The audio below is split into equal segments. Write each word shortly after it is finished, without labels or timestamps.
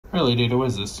Hi Lady Ada, what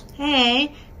is this?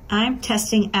 Hey, I'm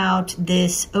testing out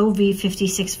this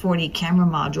OV5640 camera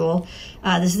module.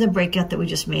 This is a breakout that we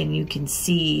just made, and you can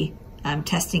see I'm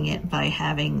testing it by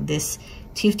having this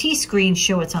TFT screen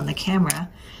show what's on the camera.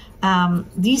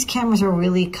 These cameras are a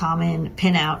really common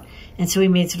pinout, and so we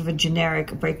made sort of a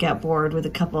generic breakout board with a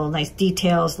couple of nice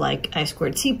details like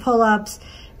I2C pull-ups,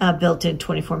 built-in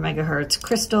 24 megahertz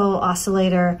crystal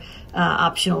oscillator,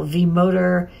 optional V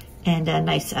motor, and a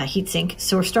nice heatsink.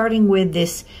 So we're starting with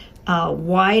this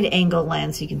wide angle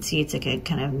lens. You can see it's like a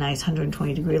kind of nice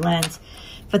 120 degree lens.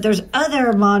 But there's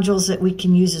other modules that we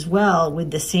can use as well with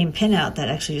the same pinout that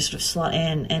actually just sort of slot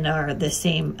in and are the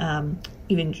same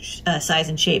even size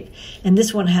and shape. And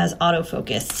this one has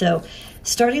autofocus. So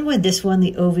starting with this one,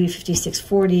 the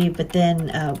OV5640, but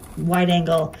then wide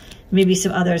angle, maybe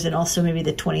some others, and also maybe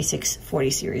the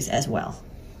 2640 series as well.